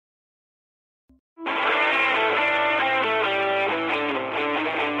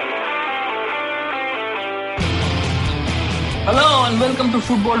everyone, welcome to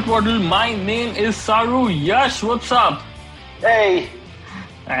Football Twaddle. My name is Saru. Yash, what's up? Hey.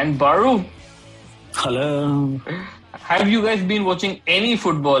 And Baru. Hello. Have you guys been watching any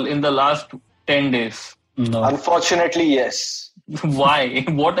football in the last 10 days? No. Unfortunately, yes. Why?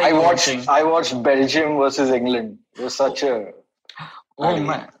 What are you watching? I watched Belgium versus England. It was such a... Oh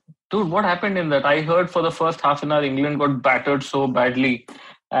man. Dude, what happened in that? I heard for the first half an hour, England got battered so badly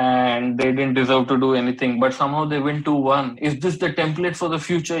and they didn't deserve to do anything. But somehow they win 2-1. Is this the template for the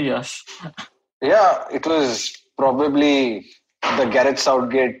future, Yash? Yeah, it was probably the Gareth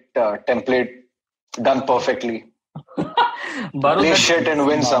Southgate template done perfectly. Play shit and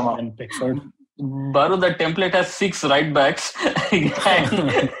win somehow. Baru, the template has 6 right backs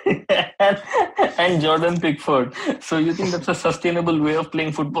and Jordan Pickford. So you think that's a sustainable way of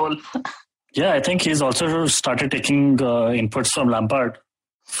playing football? Yeah, I think he's also started taking inputs from Lampard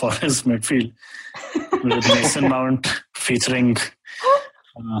for his midfield with Mason Mount featuring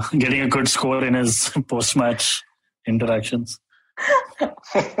getting a good score in his post-match interactions.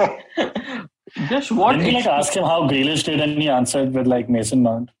 Just what? Didn't we ask him how Grealish did and he answered with Mason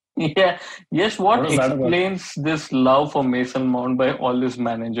Mount? Yeah, yes. What explains this love for Mason Mount by all his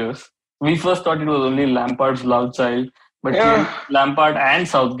managers? We first thought it was only Lampard's love child, but Lampard and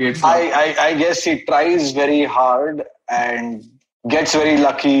Southgate's. I guess he tries very hard and gets very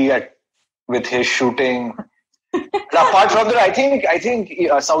lucky with his shooting. Apart from that, I think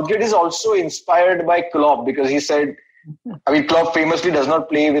Southgate is also inspired by Klopp because he said, Klopp famously does not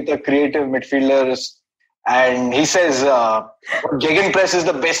play with a creative midfielders. And he says Gegenpress is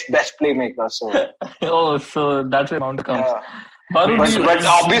the best playmaker. So so that's where Mount comes. But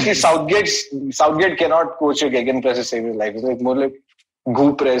obviously Southgate cannot coach a Gegenpress to save his life. It's like more like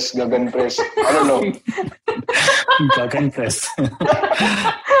Goo press, Gagan press. I don't know. Gagan press.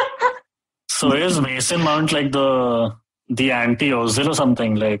 So is Mason Mount like the anti-Ozil or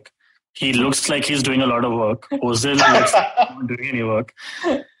something? Like he looks like he's doing a lot of work. Ozil looks like he's not doing any work.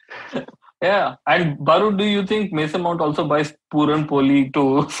 Yeah, and Baru, do you think Mason Mount also buys Puran Poli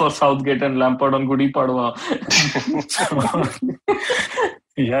for Southgate and Lampard on Gudi Padwa?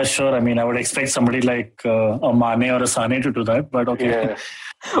 Yeah, sure. I mean, I would expect somebody like a Mane or a Sane to do that, but okay. Yeah.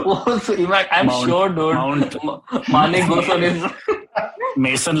 I'm sure, dude. Mane goes on his...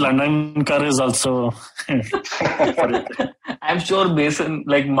 Mason Londonkar is also... I'm sure Mason,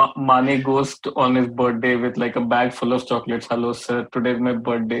 Mane goes on his birthday with a bag full of chocolates. Hello, sir. Today's my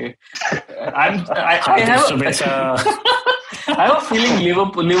birthday. I have a feeling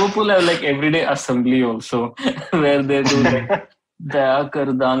Liverpool have everyday assembly also, where they do Daya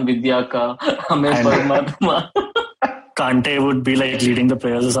Kardan Vidya Ka Hame Paramatma. Kante would be leading the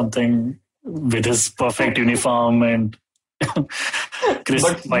players or something with his perfect uniform and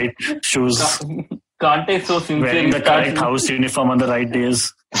crisp white shoes. Kante is so sincere. Wearing the correct house uniform on the right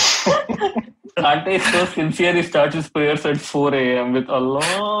days. Kante is so sincere, he starts his prayers at 4 a.m. with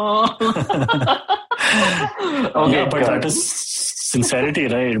Allah. Okay, but that is sincerity,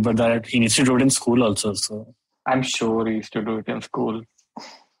 right? But that he needs to do it in school also. So I'm sure he used to do it in school.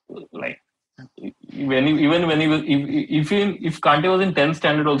 If Kante was in 10th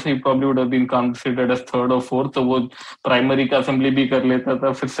standard also, he probably would have been considered as 3rd or 4th. So वो primary का assembly भी कर लेता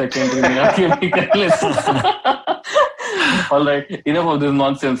था, फिर secondary में आके भी कर लेता. All right, enough of this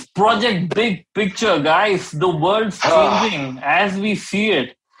nonsense. Project Big Picture, guys. The world's changing as we see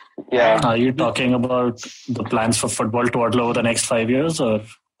it. Yeah. Are you talking about the plans for Football Twaddle over the next 5 years, or?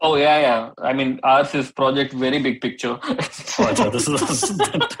 Oh, yeah. I mean, ours is Project Very Big Picture. This is smaller.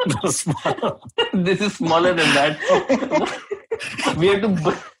 This is smaller than that. We have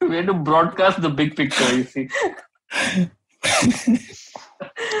to broadcast the big picture, you see.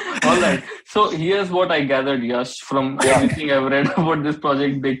 All right. So here's what I gathered, Yash, from everything I've read about this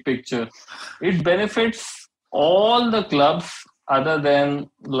Project Big Picture. It benefits all the clubs other than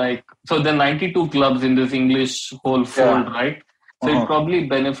so there are 92 clubs in this English whole fold, right? So it probably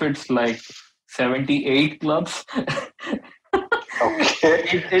benefits 78 clubs. Okay.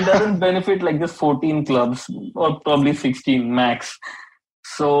 It doesn't benefit just 14 clubs or probably 16 max.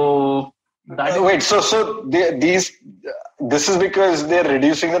 So this is because they're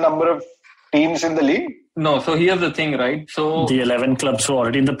reducing the number of teams in the league? No, so here's the thing, right? So the 11 clubs who are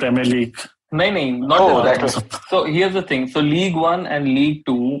already in the Premier League. No, So here's the thing. So League 1 and League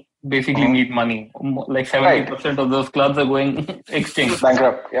 2 basically need money. 70% of those clubs are going extinct.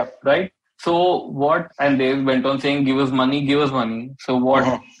 Bankrupt, yeah. Right? So what, and they went on saying, give us money. So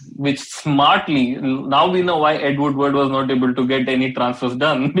what, which smartly, now we know why Ed Woodward was not able to get any transfers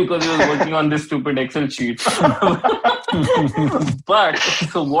done because he was working on this stupid Excel sheet. But,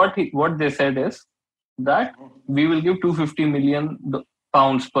 so what they said is, that we will give 250 million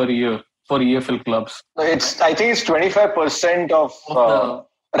pounds per year for EFL clubs. I think it's 25% of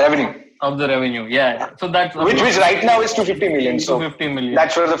revenue. Of the revenue, yeah. So that's which right now is 250 million. 250 million.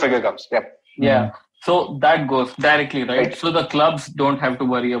 That's where the figure comes. Yep. Yeah. So that goes directly, right? So the clubs don't have to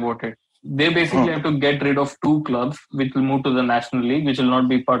worry about it. They basically have to get rid of 2 clubs which will move to the National League, which will not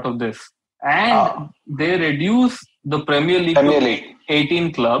be part of this. And they reduce the Premier League to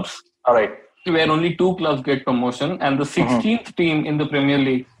 18 clubs. All right. Where only 2 clubs get promotion, and the 16th team in the Premier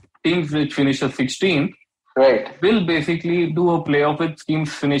League, teams which finish 16th, will basically do a playoff with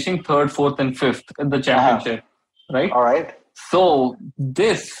teams finishing 3rd, 4th, and 5th in the championship. Right? All right. So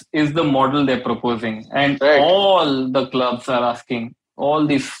this is the model they're proposing, and all the clubs are asking, all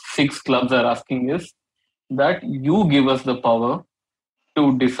these 6 clubs are asking is that you give us the power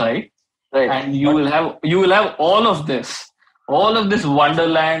to decide, and you will have all of this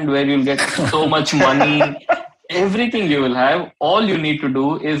wonderland where you'll get so much money. Everything you will have. All you need to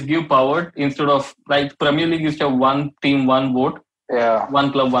do is give power instead of like Premier League used to have 1 team, 1 vote. Yeah.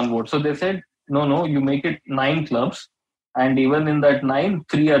 1 club, 1 vote. So they said, no, you make it 9 clubs. And even in that 9,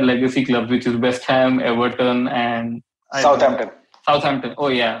 3 are legacy clubs, which is West Ham, Everton, and Southampton. Oh,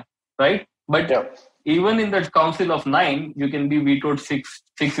 yeah. Right? But even in that council of 9, you can be vetoed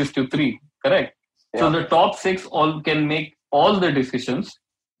 6-3. Correct? Yeah. So the top 6 all can make all the decisions.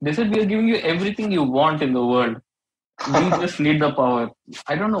 They said, we are giving you everything you want in the world. We just need the power.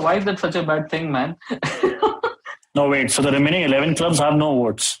 I don't know why is that such a bad thing, man. No, wait. So the remaining 11 clubs have no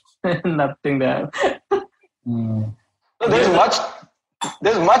votes? Nothing there. No, there's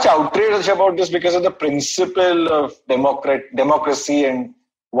much outrage about this because of the principle of democracy, and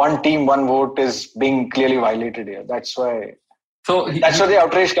 1 team, 1 vote is being clearly violated here. That's why. That's where the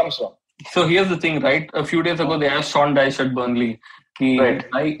outrage comes from. So here's the thing, right? A few days ago, they asked Sean Dyche at Burnley,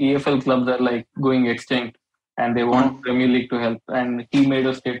 why EFL clubs are like going extinct and they want Premier League to help. And he made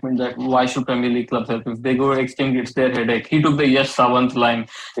a statement that why should Premier League clubs help? If they go extinct, it's their headache. He took the Yash Sawant line.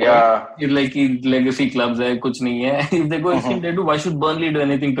 Yeah. It's like legacy clubs, kuch nahi hai. If they go extinct, they do. Why should Burnley do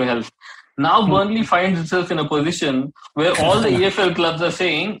anything to help? Now Burnley finds itself in a position where all the EFL clubs are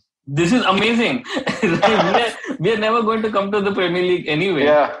saying, this is amazing. we are never going to come to the Premier League anyway.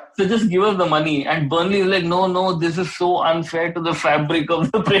 Yeah. So just give us the money. And Burnley is like, no, this is so unfair to the fabric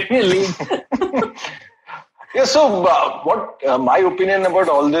of the Premier League. Yeah. So what my opinion about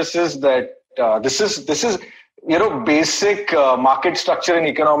all this is that this is basic market structure in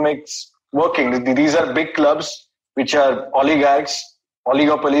economics working. These are big clubs which are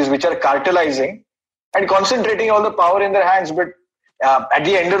oligopolies, which are cartelizing and concentrating all the power in their hands. But at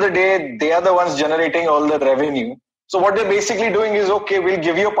the end of the day, they are the ones generating all the revenue. So what they're basically doing is, okay, we'll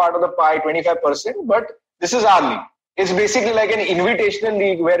give you a part of the pie, 25%, but this is our league. It's basically like an invitational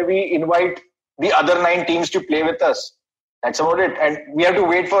league where we invite the other 9 teams to play with us. That's about it. And we have to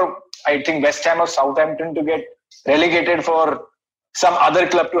wait for, I think, West Ham or Southampton to get relegated for some other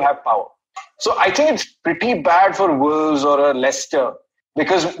club to have power. So I think it's pretty bad for Wolves or Leicester.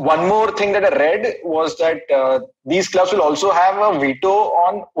 Because one more thing that I read was that these clubs will also have a veto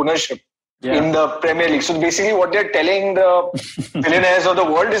on ownership in the Premier League. So basically what they're telling the billionaires of the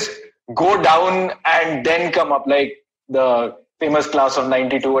world is go down and then come up, like the famous class of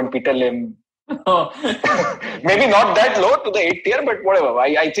 92 and Peter Lim. Maybe not that low to the 8th tier, but whatever.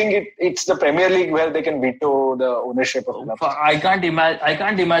 I think it's the Premier League where they can veto the ownership of clubs. I can't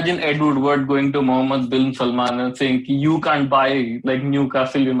imagine Ed Woodward going to Mohammed bin Salman and saying you can't buy like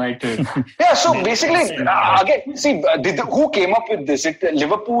Newcastle United. Yeah, so basically, again, see, who came up with this?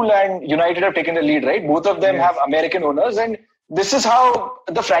 Liverpool and United have taken the lead, right? Both of them have American owners, and this is how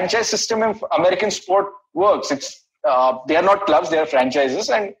the franchise system in American sport works. It's they are not clubs; they are franchises,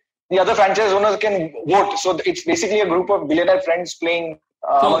 and the other franchise owners can vote. So it's basically a group of billionaire friends playing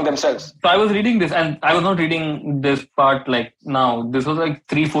among themselves. So I was reading this, and I was not reading this part like now. This was like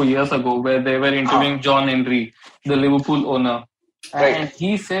 3-4 years ago where they were interviewing John Henry, the Liverpool owner. And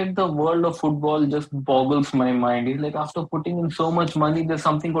he said the world of football just boggles my mind. He's like, after putting in so much money, there's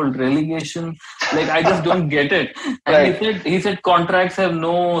something called relegation. Like, I just don't get it. And he said contracts have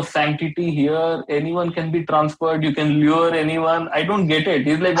no sanctity here. Anyone can be transferred. You can lure anyone. I don't get it.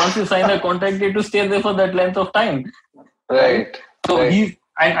 He's like, once you sign a contract, you have to stay there for that length of time. Right. So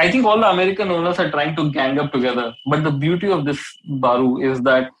I think all the American owners are trying to gang up together. But the beauty of this, Baru, is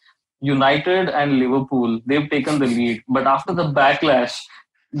that United and Liverpool, they've taken the lead. But after the backlash,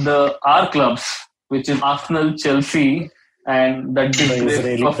 our clubs, which is Arsenal, Chelsea, and that the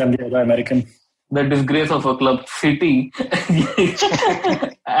Israeli and the other American. the disgrace of a club, City,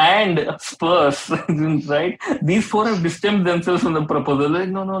 and Spurs, right? These four have distanced themselves from the proposal. Like,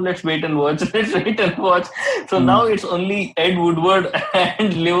 no, let's wait and watch. Let's wait and watch. So now it's only Ed Woodward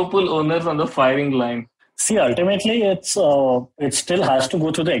and Liverpool owners on the firing line. See, ultimately, it still has to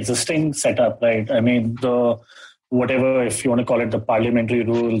go through the existing setup, right? I mean, whatever, if you want to call it the parliamentary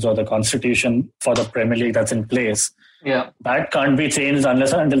rules or the constitution for the Premier League that's in place, that can't be changed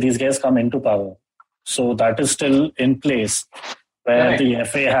unless and until these guys come into power. So that is still in place, where the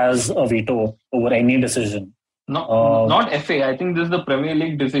FA has a veto over any decision. No, not FA. I think this is the Premier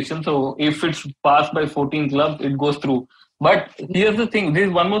League decision. So if it's passed by 14 clubs, it goes through. But here's the thing.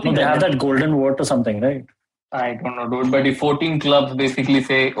 There's one more thing. No, they have that golden vote or something, right? I don't know, dude. But if 14 clubs basically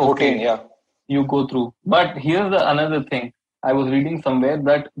say, okay, you go through. But here's another thing. I was reading somewhere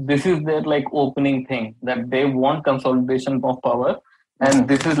that this is their like opening thing, that they want consolidation of power, and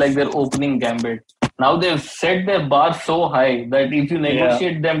this is like their opening gambit. Now they've set their bar so high that if you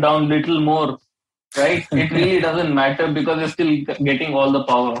negotiate them down little more, right, it really doesn't matter because they're still getting all the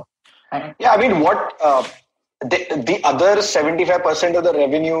power. Yeah, I mean, what the other 75% of the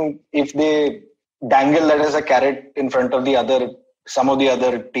revenue, if they dangle that as a carrot in front of some of the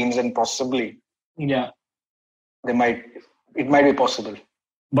other teams, and possibly, it might be possible.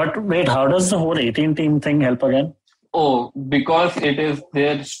 But wait, how does the whole 18-team thing help again? Oh, because it is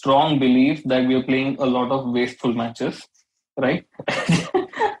their strong belief that we are playing a lot of wasteful matches, right?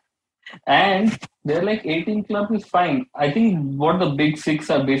 And they're like 18 clubs is fine. I think what the big six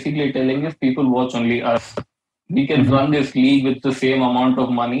are basically telling is people watch only us. We can run this league with the same amount of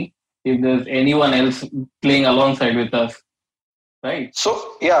money if there's anyone else playing alongside with us. Right.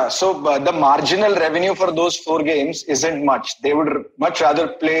 So the marginal revenue for those 4 games isn't much. They would much rather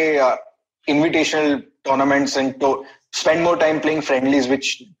play invitational tournaments and spend more time playing friendlies,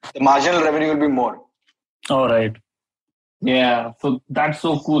 which the marginal revenue will be more. All right. Yeah. So that's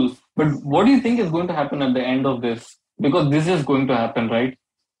so cool. But what do you think is going to happen at the end of this? Because this is going to happen, right?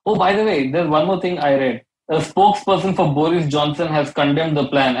 Oh, by the way, there's one more thing I read. A spokesperson for Boris Johnson has condemned the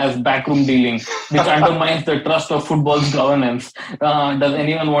plan as backroom dealing, which undermines the trust of football's governance. Does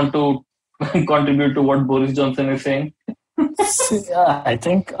anyone want to contribute to what Boris Johnson is saying? I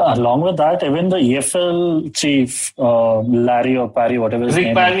think along with that, even the EFL chief, Larry or Parry, whatever his name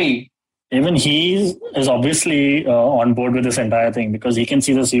Rick Parry, even he is obviously on board with this entire thing because he can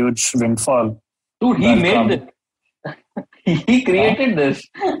see this huge windfall. Dude, he made it. He created this.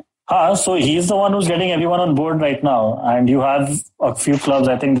 So he's the one who's getting everyone on board right now. And you have a few clubs,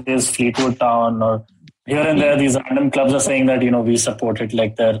 I think there's Fleetwood Town or here and there, these random clubs are saying that, we support it,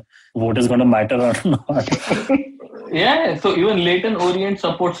 like their vote is going to matter or not. Yeah, so even Leyton Orient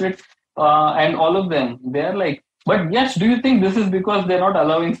supports it and all of them. They're like, but yes, do you think this is because they're not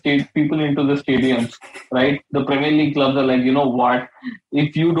allowing people into the stadiums, right? The Premier League clubs are like, you know what?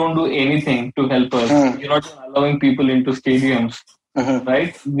 If you don't do anything to help us, you're not allowing people into stadiums.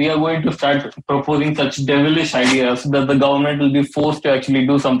 Right? We are going to start proposing such devilish ideas that the government will be forced to actually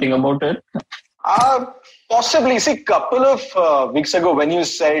do something about it. Possibly. See, a couple of weeks ago when you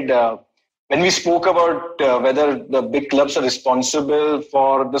said, when we spoke about whether the big clubs are responsible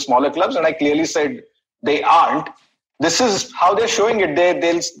for the smaller clubs, and I clearly said they aren't. This is how they're showing it.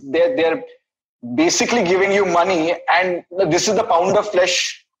 They're basically giving you money, and this is the pound of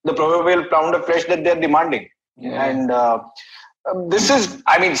flesh, the proverbial pound of flesh that they're demanding. Yeah. And this is,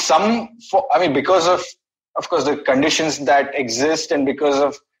 because of course, the conditions that exist, and because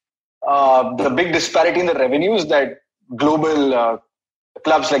of the big disparity in the revenues that global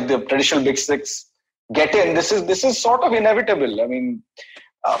clubs like the traditional big six get in. This is sort of inevitable. I mean,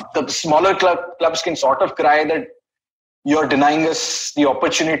 the smaller clubs can sort of cry that you're denying us the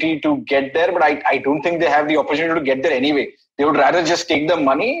opportunity to get there, but I don't think they have the opportunity to get there anyway. They would rather just take the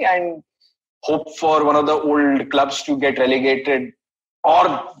money and hope for one of the old clubs to get relegated,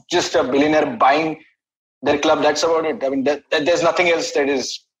 or just a billionaire buying their club. That's about it. I mean, there's nothing else that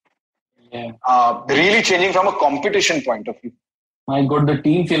is really changing from a competition point of view. My God, the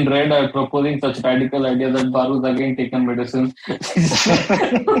teams in red are proposing such radical ideas that Baru's again taken medicine.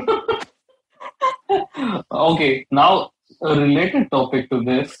 Okay, now a related topic to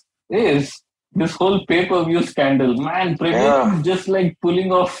this is this whole pay-per-view scandal. Man, Premier is just like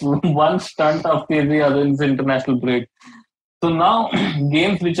pulling off one stunt after the other in this international break. So now,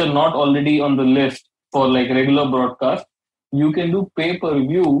 games which are not already on the list for like regular broadcast, you can do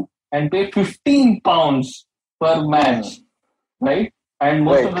pay-per-view and pay £15 per match, right? And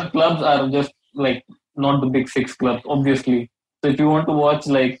most of the clubs are just like not the big six clubs, obviously. So if you want to watch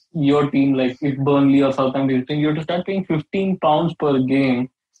like your team, like if Burnley or Southampton, you have to start paying £15 per game.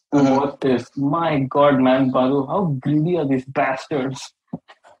 to watch this. My God, man, Baru, how greedy are these bastards?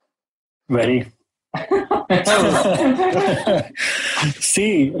 Very.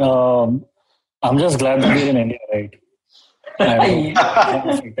 See, I'm just glad that we're in India, right? And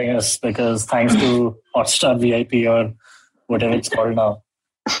affecting us because thanks to Hotstar VIP or whatever it's called now,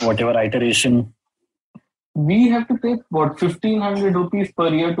 whatever iteration. We have to pay, 1,500 rupees per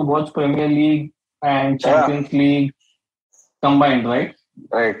year to watch Premier League and Champions League combined, right?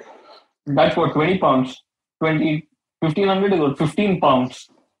 Right. That's what, 20 pounds? 1,500 is 15 pounds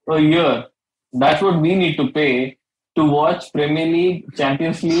a year. That's what we need to pay to watch Premier League,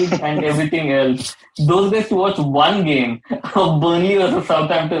 Champions League, and everything else. Those days to watch one game of Burnley versus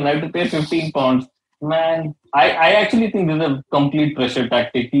Southampton, I have to pay 15 pounds. Man, I actually think this is a complete pressure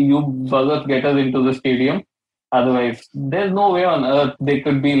tactic. You buggers get us into the stadium. Otherwise, there's no way on earth they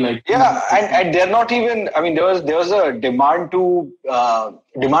could be like... Yeah, and they're not even... I mean, there was a demand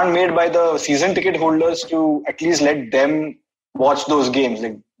made by the season ticket holders to at least let them watch those games.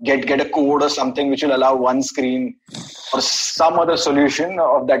 Like, get a code or something which will allow one screen or some other solution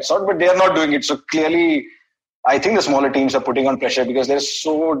of that sort. But they are not doing it. So clearly, I think the smaller teams are putting on pressure because they're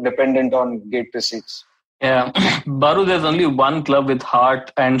so dependent on gate receipts. Yeah. Baru, there's only one club with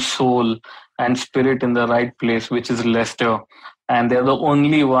heart and soul and spirit in the right place, which is Leicester. And they're the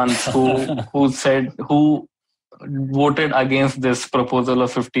only ones who voted against this proposal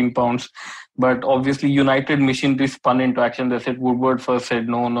of 15 pounds. But obviously United machinery spun into action. They said Woodward first said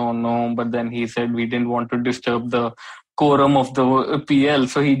no. But then he said we didn't want to disturb the quorum of the PL.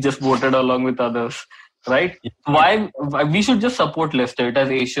 So he just voted along with others. Right? Why we should just support Leicester. It has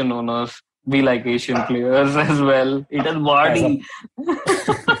Asian owners. We like Asian players as well. It has Vardy.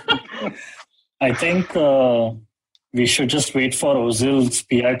 I think we should just wait for Ozil's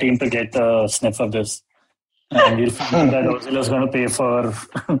PR team to get a sniff of this. And we'll find that Ozil is going to pay for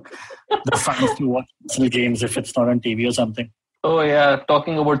the fans to watch games if it's not on TV or something. Oh yeah,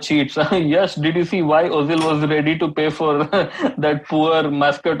 talking about cheats. Yes, did you see why Ozil was ready to pay for that poor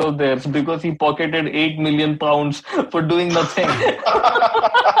mascot of theirs? Because he pocketed £8 million for doing nothing.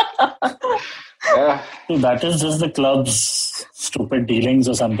 Yeah. So that is just the club's stupid dealings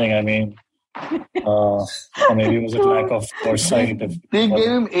or something. I mean, or maybe it was a lack of foresight. They gave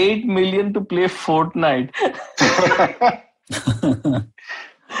him $8 million to play Fortnite.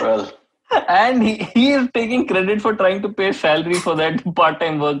 Well. And he is taking credit for trying to pay salary for that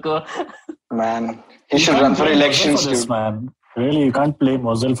part-time worker. Man, he should run for elections, dude. Man. Really, you can't blame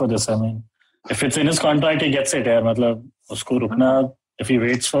Ozil for this. I mean, if it's in his contract, he gets it. Matlab, usko rukna, if he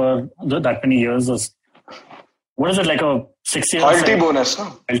waits for that many years, what is it, like a 6 years? Loyalty bonus,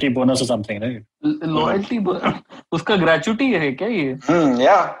 no? Loyalty bonus or something, right? Loyalty bonus? Uska gratuity hai kya ye?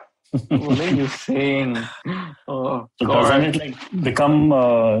 Yeah. What are you saying? Oh, so doesn't it like become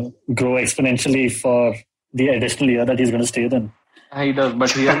grow exponentially for the additional year that he's going to stay then? He does,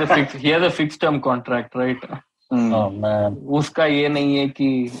 but he has a fixed term contract, right? Oh man. Uska ye nahi hai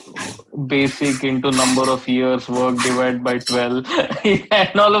ki basic into number of years work divided by 12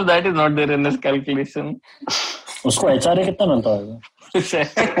 and all of that is not there in his calculation. Usko HRA kitna milta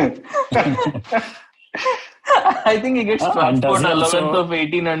hai? I think he gets transport allowance of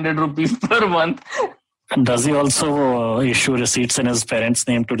 1,800 rupees per month. Does he also issue receipts in his parents'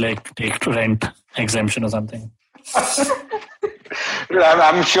 name to like take to rent exemption or something?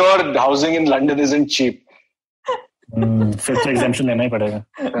 I'm sure housing in London isn't cheap. Fifth exemption lena hi padega.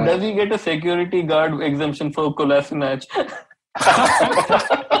 Does he get a security guard exemption for Kolasinac?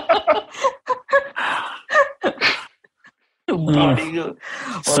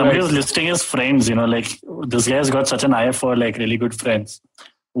 Somebody was listing his friends, like this guy has got such an eye for like really good friends.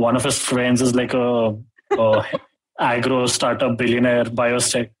 One of his friends is like a agro startup billionaire,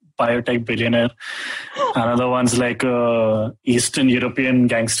 biotech billionaire. Another one's like a Eastern European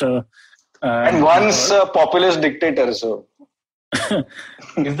gangster. And one's a populist dictator. So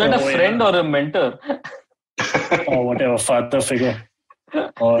is that a friend or a mentor? Or whatever, father figure.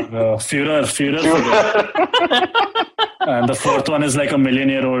 Or Führer figure. And the fourth one is like a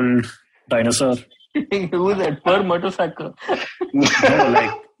million-year-old dinosaur. Who is that? Per motorcycle? No,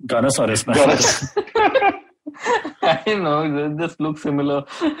 like Gunnosaurus. I know, this looks similar.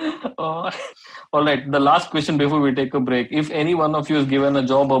 All right, the last question before we take a break. If any one of you is given a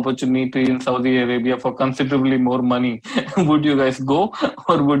job opportunity in Saudi Arabia for considerably more money, would you guys go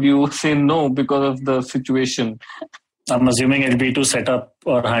or would you say no because of the situation? I'm assuming it'll be to set up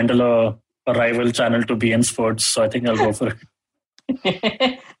or handle a rival channel to beIN Sports, so I think I'll go for it.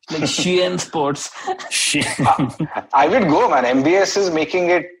 Like beIN Sports. I would go, man. MBS is making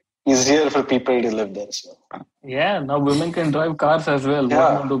it easier for people to live there. So. Yeah, now women can drive cars as well.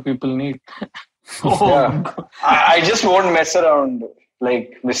 Yeah. What more do people need? Yeah. I just won't mess around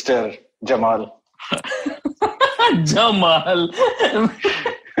like Mr. Jamal. Jamal.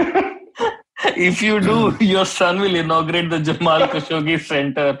 If you do, your son will inaugurate the Jamal Khashoggi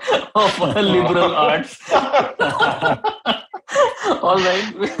Center of Liberal Arts. All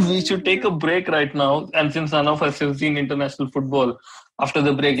right, we should take a break right now. And since none of us have seen international football, after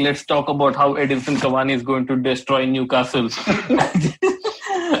the break, let's talk about how Edinson Cavani is going to destroy Newcastle.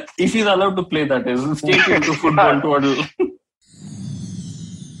 If he's allowed to play, that is. Stay tuned to Football Twaddle.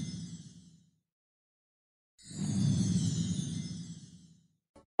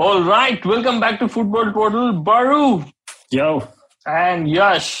 All right, welcome back to Football Twaddle. Baru. Yo. And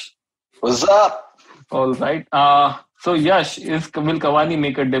Yash. What's up? All right. So Yash, will Cavani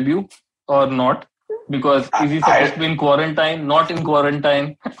make a debut or not? Because is he supposed to be in quarantine? Not in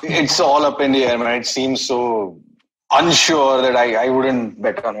quarantine? It's all up in the air, man. It seems so unsure that I wouldn't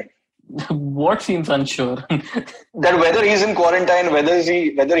bet on it. What seems unsure? That whether he's in quarantine, whether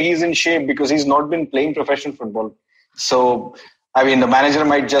he's in shape, because he's not been playing professional football. So, I mean, the manager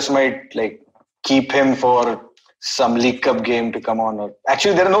might like keep him for some League Cup game to come on. Or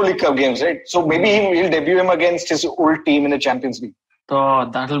actually, there are no League Cup games, right? So maybe he'll debut him against his old team in the Champions League. Oh,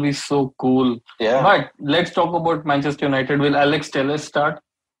 that'll be so cool. Yeah. But let's talk about Manchester United. Will Alex Telles start?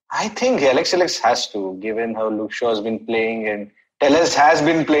 I think Alex has to, given how Luke Shaw has been playing, and Telles has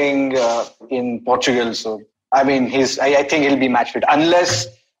been playing in Portugal. So, I mean, I think he'll be match fit unless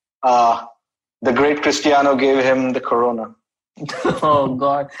the great Cristiano gave him the corona. Oh,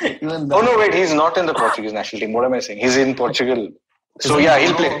 God. Even that. Oh, no, wait. He's not in the Portuguese national team. What am I saying? He's in Portugal. So, yeah,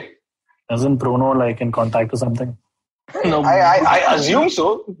 he'll play. Isn't Bruno in contact or something? No, I assume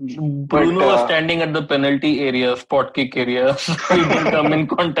so. Bruno was standing at the penalty area, spot kick area. He didn't come in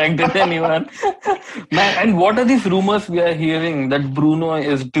contact with anyone. Man, and what are these rumors we are hearing? That Bruno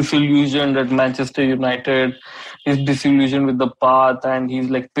is disillusioned at Manchester United, is disillusioned with the path, and he's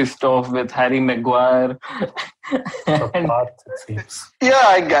like pissed off with Harry Maguire. Yeah,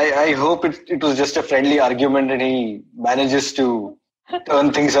 I hope it was just a friendly argument and he manages to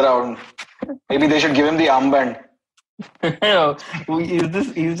turn things around. Maybe they should give him the armband.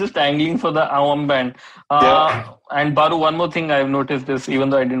 He's just angling for the armband. And Baru, one more thing I've noticed this,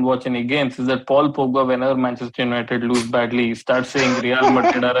 even though I didn't watch any games, is that Paul Pogba, whenever Manchester United lose badly, he starts saying Real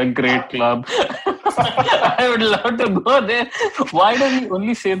Madrid are a great club. I would love to go there. Why does he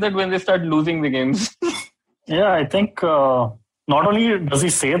only say that when they start losing the games? Yeah, I think not only does he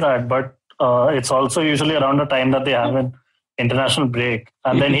say that, but it's also usually around the time that they have an international break,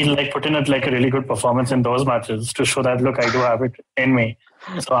 and then he'll put in a really good performance in those matches to show that, look, I do have it in me,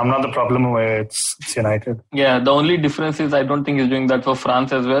 so I'm not the problem where it's United. Yeah, the only difference is I don't think he's doing that for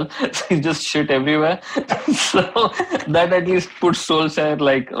France as well. He's just shit everywhere. So that at least puts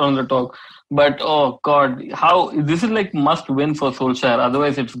Solskjaer on the top. But oh God, how this is must win for Solskjaer,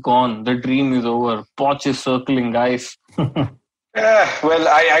 otherwise it's gone. The dream is over. Poch is circling, guys. Well,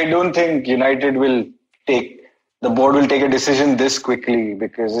 I don't think United the board will take a decision this quickly,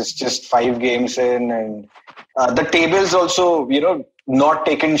 because it's just 5 games in, and the table's also, not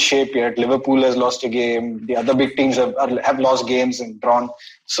taken shape yet. Liverpool has lost a game. The other big teams have lost games and drawn.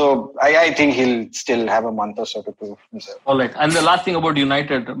 So I think he'll still have a month or so to prove himself. All right. And the last thing about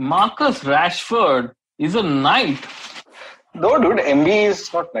United, Marcus Rashford is a knight. No, dude, MB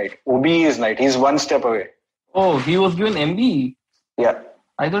is not knight. OB is knight. He's one step away. Oh, he was given MB? Yeah.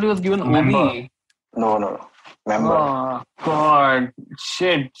 I thought he was given OB. No. Remember. Oh, God.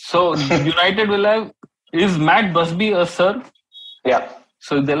 Shit. So, United will have... Is Matt Busby a Sir? Yeah.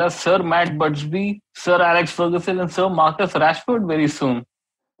 So, they'll have Sir Matt Busby, Sir Alex Ferguson, and Sir Marcus Rashford very soon.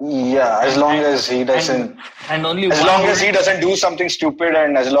 Yeah, as long as he doesn't... as he doesn't do something stupid,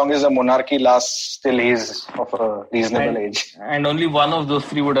 and as long as the monarchy lasts till he's of a reasonable age. And only one of those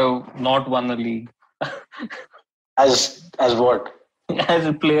 3 would have not won the league. As what? As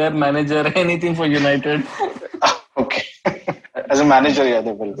a player, manager, anything for United. Okay. As a manager, yeah,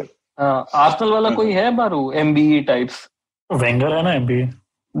 they will be. Arsenal wala koi hai, Baru? MBE types. Wenger hai na MBE.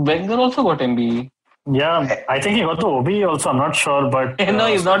 Wenger also got MBE. Yeah, I think he got the OB also. I'm not sure, but no,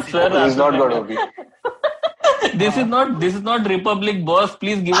 he's not sir. He's not got OB. This is not Republic, boss.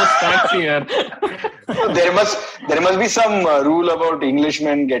 Please give us facts here. There must be some rule about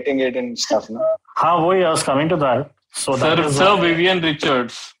Englishmen getting it and stuff, no? I was coming to that. So Sir Vivian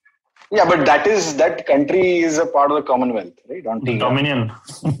Richards. Yeah, but that country is a part of the Commonwealth, right? Dominion.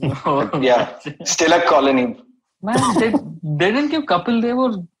 Yeah, still a colony. Man, they didn't give Kapil Dev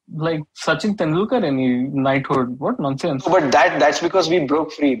or like Sachin Tendulkar any knighthood. What nonsense. No, but that's because we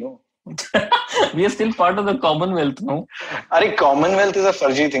broke free, no? We are still part of the Commonwealth, no? Commonwealth is a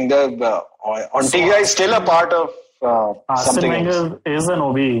fudgy thing. The Antigua is still a part of Arsene something Wenger else. is an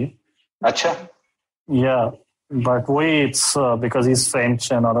OB. Acha. Yeah, but it's because he's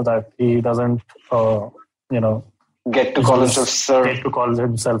French and all of that. He doesn't, Get to call himself sir. get to call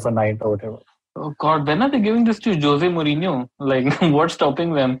himself a knight or whatever. Oh God, when are they giving this to Jose Mourinho? Like, what's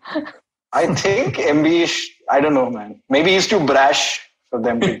stopping them? I think MB is, I don't know, man. Maybe he's too brash for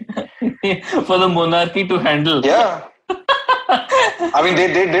them to. For the monarchy to handle. Yeah. I mean, they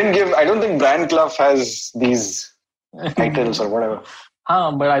didn't give. I don't think Brian Clough has these titles or whatever.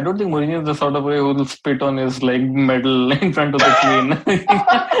 But I don't think Mourinho is the sort of guy who will spit on his medal in front of the Queen.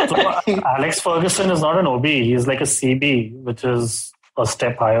 So, Alex Ferguson is not an OB. He's like a CB, which is a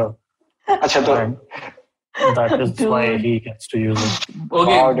step higher. Acha, And that is why he gets to use it.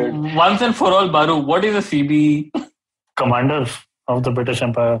 Okay, Wow, dude. once and for all, Baru, what is a CB? Commander of the British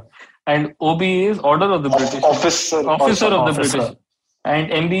Empire. And OB is Order of the British. officer Officer of the Officer. British.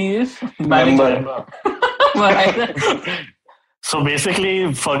 And MB is Member. Manager. So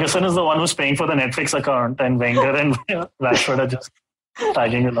basically, Ferguson is the one who's paying for the Netflix account, and Wenger and Rashford are just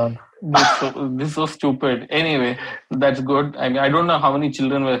tagging along. This is so stupid. Anyway, that's good. I mean, I don't know how many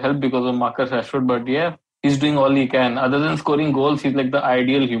children were helped because of Marcus Rashford, but yeah, he's doing all he can. Other than scoring goals, he's like the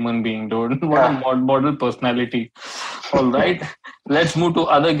ideal human being, dude. What a model personality. All right, let's move to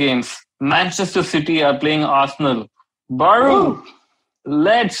other games. Manchester City are playing Arsenal. Baru,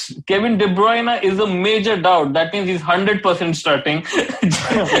 Kevin De Bruyne is a major doubt. That means he's 100% starting.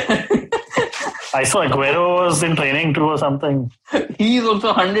 I saw Aguero was in training too or something. He's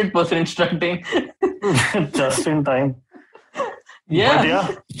also 100% starting. Just in time. Yeah. But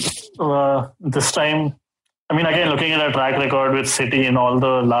yeah, this time, I mean, again, looking at a track record with City in all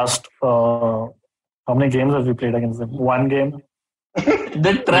the last, how many games have we played against them? One game?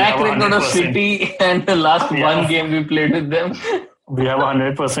 The track record of 100%. City and the last one game we played with them. We have a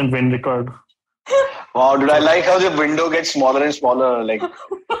 100% win record. Wow, dude, I like how the window gets smaller and smaller. Like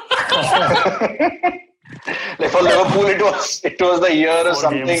for Liverpool, it was the year or 4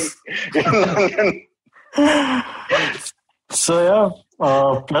 something games. in London. So yeah,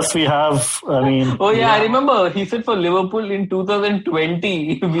 plus we have, I mean... Oh yeah, I remember. He said for Liverpool in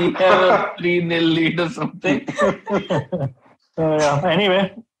 2020, we have a 3-0 lead or something. Yeah.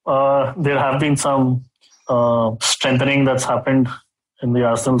 Anyway, there have been some strengthening that's happened in the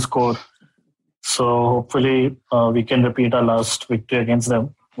Arsenal score. So hopefully we can repeat our last victory against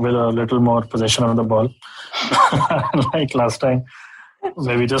them with a little more possession of the ball. Like last time,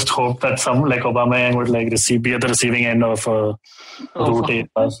 where we just hope that some like Aubameyang would be at the receiving end of a route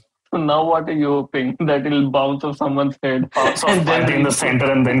 8 pass. So now what are you hoping? That it'll bounce off someone's head So Partey in the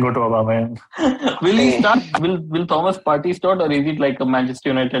center and then go to Aubameyang. Will he start? Will Thomas Partey start, or is it like a Manchester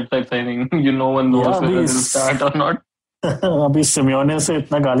United type signing? No one knows whether he'll start or not. अभी Simeone से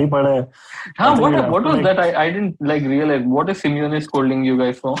इतना गाली पड़ा है. What was that? I didn't realize. What is Simeone scolding you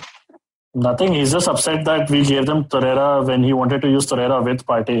guys for? Nothing. He's just upset that we gave them Torreira when he wanted to use Torreira with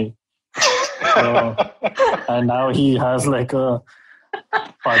Partey. And now he has like a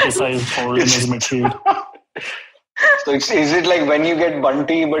Partey-sized hole in his midfield. So is it like when you get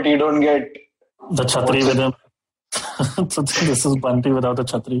Bunty but you don't get The Chhatri with him. So this is Bunty without a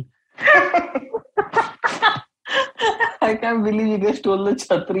Chhatri. I can't believe you guys stole the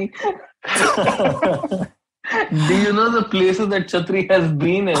Chhatri. Do you know the places that Chhatri has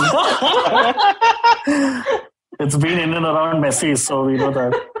been in? It's been in and around Messi, so we know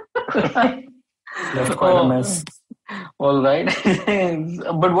that. Left quite a mess. All right.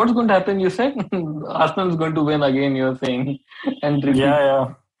 But what's going to happen, you said? Arsenal is going to win again, you're saying. And repeat.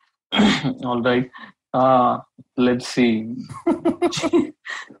 Yeah. All right. Let's see.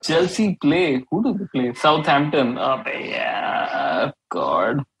 Chelsea play. Who do they play? Southampton. Oh, yeah.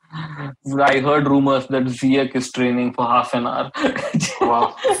 God. I heard rumors that Ziyech is training for half an hour.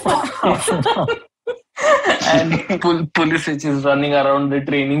 wow. And Pulisic is running around the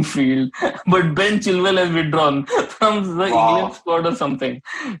training field. But Ben Chilwell has withdrawn from the England squad or something.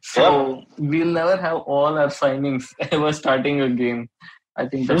 So we'll never have all our signings ever starting a game. I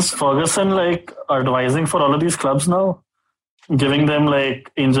think is Ferguson advising for all of these clubs now? Giving them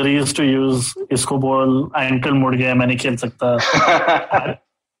injuries to use isko ball, ankle mud gaya, main nahi khel sakta.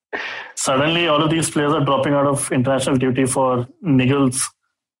 Suddenly all of these players are dropping out of international duty for niggles.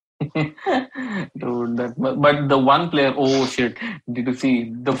 Dude, but the one player, oh shit, did you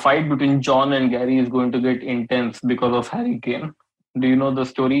see the fight between John and Gary is going to get intense because of Harry Kane? Do you know the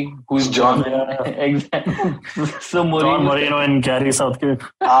story? Who's John? Yeah. Exactly. So John Mourinho and Gary Southgate.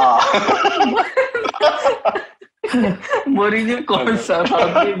 Mourinho called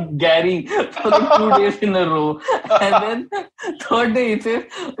Southgate Gary for like 2 days in a row, and then third day he says,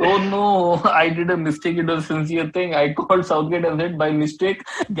 "Oh no, I did a mistake. It was a sincere thing. I called Southgate and said by mistake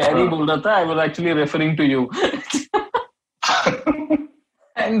Gary बोल रहा था. I was actually referring to you."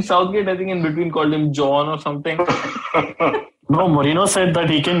 And Southgate, I think, in between called him John or something. No, Mourinho said that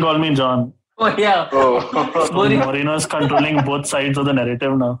he can call me John. Oh yeah. Oh. Mourinho is controlling both sides of the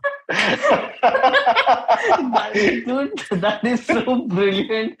narrative now. Dude, that is so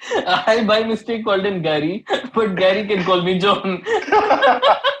brilliant. I by mistake called him Gary, but Gary can call me John.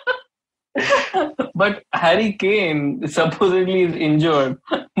 But Harry Kane supposedly is injured,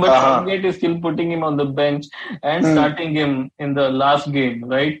 but Southgate is still putting him on the bench and starting him in the last game,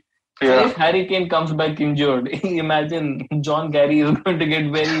 right? So if Harry Kane comes back injured, imagine John Gary is going to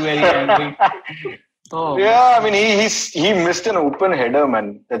get very, very angry. Oh. Yeah, I mean, he missed an open header,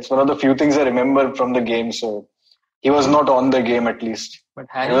 man. That's one of the few things I remember from the game. So he was not on the game at least. But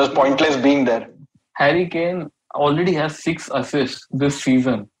it was pointless being there. Harry Kane already has 6 assists this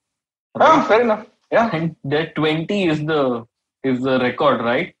season. Right? Fair enough. Yeah, and that 20 is the record,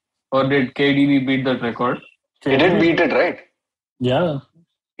 right? Or did KDB beat that record? He did beat it, right? Yeah.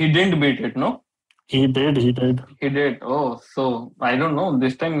 He didn't beat it, no? He did. He did. Oh, so I don't know.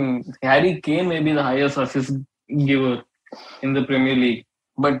 This time Harry Kane may be the highest assist giver in the Premier League.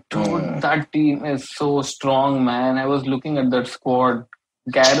 But dude, that team is so strong, man. I was looking at that squad.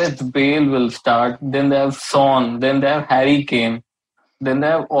 Gareth Bale will start. Then they have Son. Then they have Harry Kane. Then they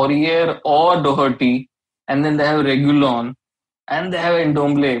have Aurier or Doherty. And then they have Reguilon. And they have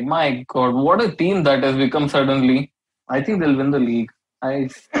Ndombele. My God, what a team that has become suddenly. I think they'll win the league. I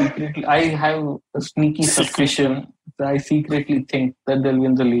have a sneaky suspicion. I secretly think that they'll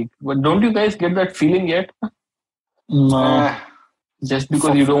win the league. But don't you guys get that feeling yet? No. Just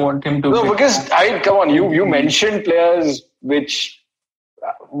because you don't want him to. No, because come on, you mentioned players which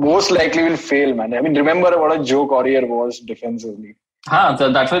most likely will fail, man. I mean, remember what a joke Aurier was defensively.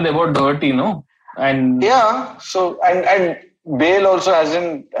 So that's why they bought Doherty, no? And yeah, so and Bale also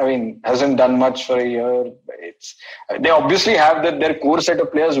hasn't done much for a year. They obviously have that their core set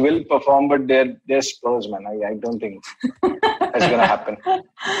of players will perform, but they're Spurs, man. I don't think that's gonna happen.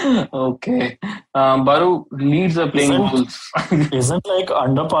 Okay, Baru, Leeds are playing Wolves. Isn't like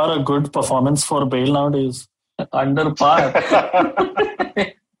under par a good performance for Bale nowadays? Under par.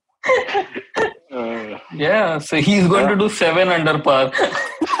 Yeah, so he's going to do 7 under par.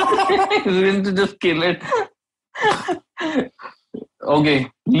 He's going to just kill it. Okay,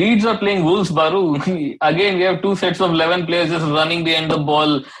 Leeds are playing Wolves, Baru. Again, we have 2 sets of 11 players just running behind the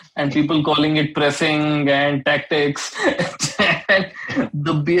ball and people calling it pressing and tactics and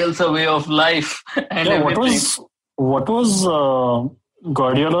the Bielsa way of life and everything. What was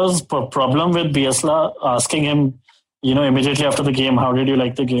Guardiola's problem with Bielsa asking him, immediately after the game, how did you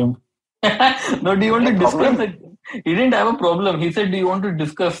like the game? No, do you want to discuss it? He didn't have a problem. He said, do you want to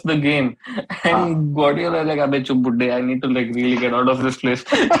discuss the game? And Guardiola like, Abhe chup budde, I need to really get out of this place.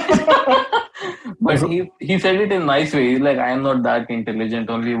 But he said it in a nice way. He's like, I am not that intelligent.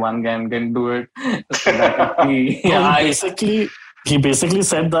 Only one guy can do it. He basically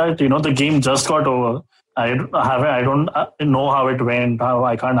said that, the game just got over. I don't know how it went, how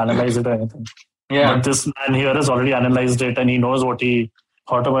I can't analyze it or anything. Yeah. But this man here has already analyzed it and he knows what he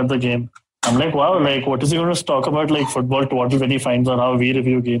thought about the game. I'm like, wow, what is he going to talk about football total when he finds out how we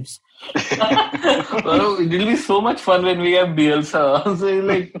review games? Well, it will be so much fun when we have Bielsa. So he's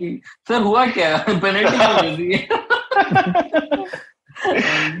like, sir, hua kya? Penalty.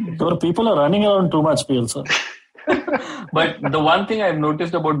 People are running around too much, Bielsa. But the one thing I've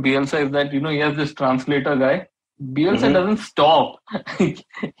noticed about Bielsa is that, he has this translator guy. Bielsa doesn't stop.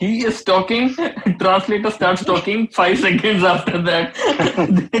 He is talking, translator starts talking 5 seconds after that.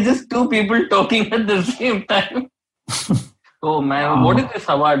 They're just 2 people talking at the same time. Oh man, what is this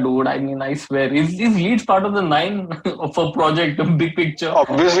Hawa, dude? I mean, I swear. Is Leeds part of the 9 of a project, a big picture?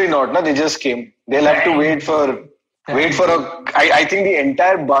 Obviously not. No, they just came. They'll have to wait for I think the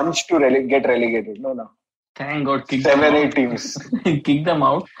entire bunch to get relegated. No. Thank God. 7-8 teams. Kick them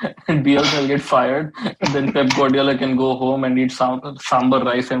out and Bielsa will get fired. Then Pep Guardiola can go home and eat sambar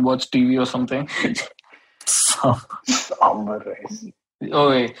rice and watch TV or something. Sambar rice.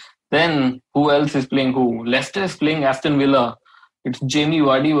 Okay. Then who else is playing who? Leicester is playing Aston Villa. It's Jamie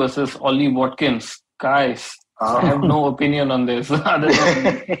Vardy versus Ollie Watkins. Guys, I have no opinion on this.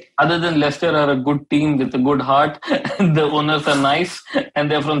 Other than Leicester are a good team with a good heart, the owners are nice, and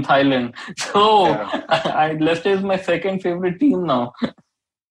they're from Thailand. So Leicester is my second favorite team now.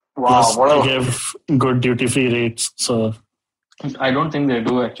 Wow, Plus, they give good duty-free rates. So I don't think they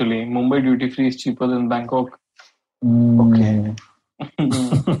do actually. Mumbai duty-free is cheaper than Bangkok. Okay.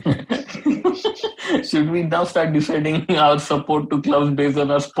 Should we now start deciding our support to clubs based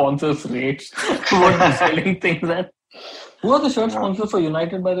on our sponsors' rates? What are selling things at? Who are the shirt sponsors for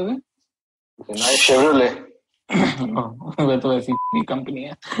United, by the way? Nice Chevrolet. वह तो ऐसी company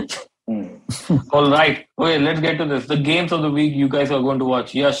है. All right. Okay, let's get to this. The games of the week you guys are going to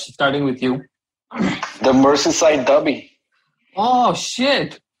watch. Yash, starting with you. The Merseyside Derby. Oh,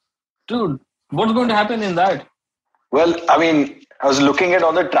 shit. Dude, what's going to happen in that? Well, I mean, I was looking at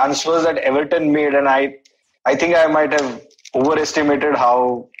all the transfers that Everton made, and I think I might have overestimated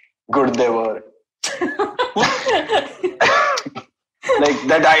how good they were. Like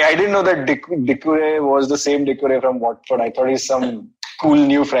that, I didn't know that Doucouré was the same Doucouré from Watford. I thought he's some cool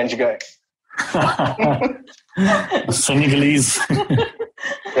new French guy. Senegalese.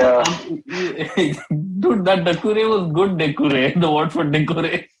 Yeah. Dude, that Doucouré was good Doucouré, the Watford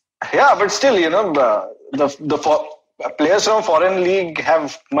Doucouré. Yeah, but still, you know, the players from foreign league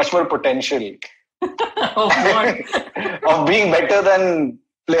have much more potential of being better than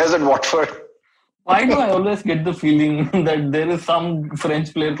players at Watford. Why do I always get the feeling that there is some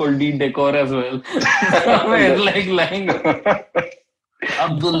French player called D. Decor as well? Somewhere like lying. But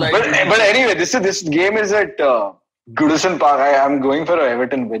anyway, this game is at Goodison Park. I'm going for an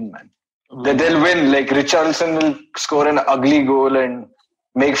Everton win, man. They'll win. Like Richarlison will score an ugly goal and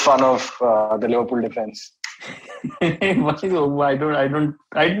make fun of the Liverpool defense. I didn't think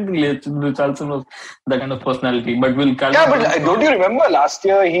Richarlison was that kind of personality, but we'll. Yeah, but don't you remember last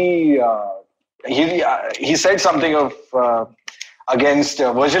year he said something of against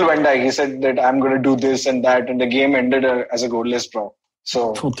Virgil van Dijk. He said that I'm going to do this and that, and the game ended as a goalless draw.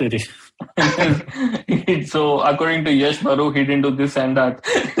 So, so according to Yash Baru, he didn't do this and that.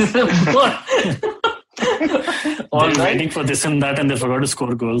 They're waiting for this and that, and they forgot to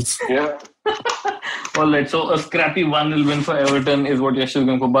score goals. Yeah. All right, so a scrappy 1-0 win for Everton is what Yash is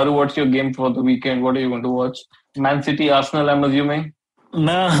going for. Baru, what's your game for the weekend? What are you going to watch? Man City, Arsenal, I'm assuming?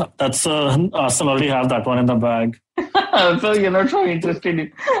 Nah, that's Arsenal already have that one in the bag. So you're not so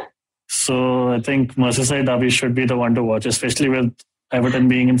interested. So I think Merseyside Derby should be the one to watch, especially with Everton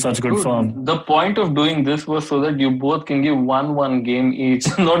being in such good form. The point of doing this was so that you both can give 1-1 game each.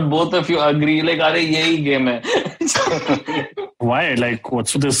 Not both of you agree, like, are yehi game hai. Why? Like,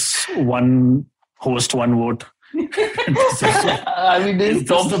 what's with this one host, one vote? I mean, this is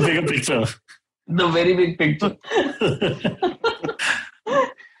the bigger picture. The very big picture.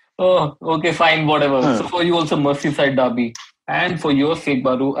 Oh, okay, fine, whatever. So for you also Merseyside Derby. And for your sake,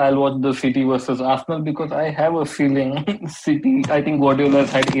 Baru, I'll watch the City versus Arsenal because I have a feeling City, I think Guardiola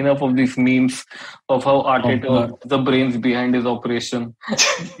has had enough of these memes of how Arteta the brains behind his operation. I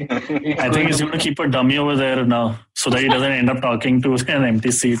think he's going to keep a dummy over there now so that he doesn't end up talking to an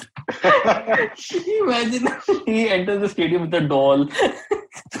empty seat. Imagine he enters the stadium with a doll.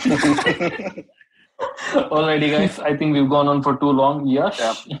 Alrighty, guys. I think we've gone on for too long. Yash,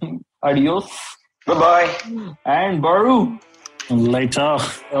 adios. Bye-bye. And Baru. Later.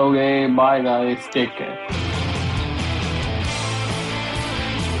 Okay, bye, guys. Take care.